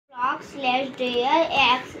frogs lay their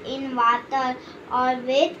eggs in water or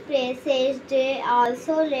wet places. They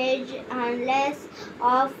also lay hundreds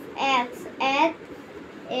of eggs at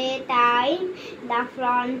a time. The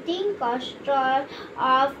floating cluster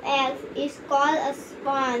of eggs is called a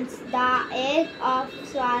sponge. The eggs are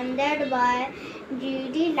surrounded by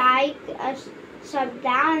juicy-like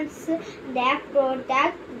substance that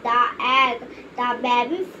protect the egg. The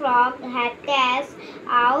baby frog hatches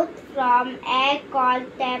out from egg called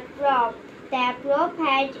tadpole. Tadpole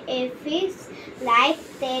has a fish-like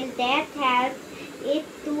tail that helps it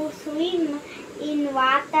to swim in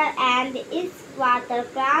water and its water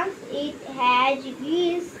plants. It has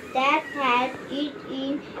gills that help it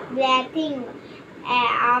in breathing.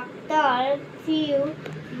 After few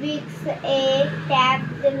weeks, a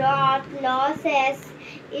tadpole loses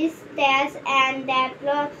its tail and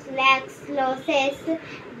develops legs, loses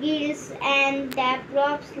gills, and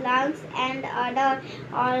develops lungs and other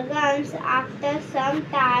organs. After some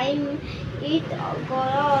time, it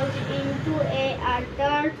grows into an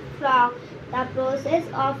adult frog. The process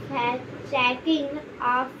of hatching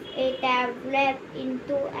of a tablet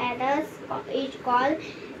into adults is called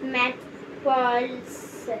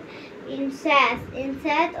metamorphosis.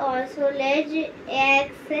 Insects also lay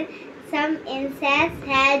eggs. Some insects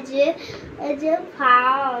have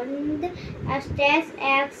found stage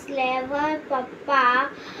eggs level pupa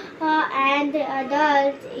and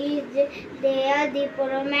adults is their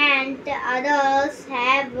development. Others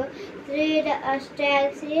have three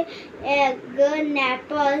stage egg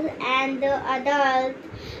nipples and adult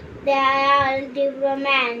their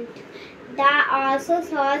development. That also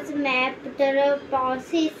shows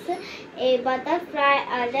metamorphosis. A butterfly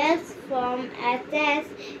arises from ashes.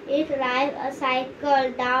 Its life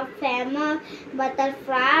cycle. The female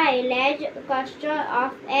butterfly lays a cluster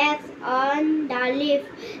of eggs on the leaf.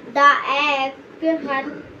 The egg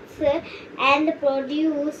hatches and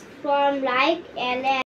produces from like a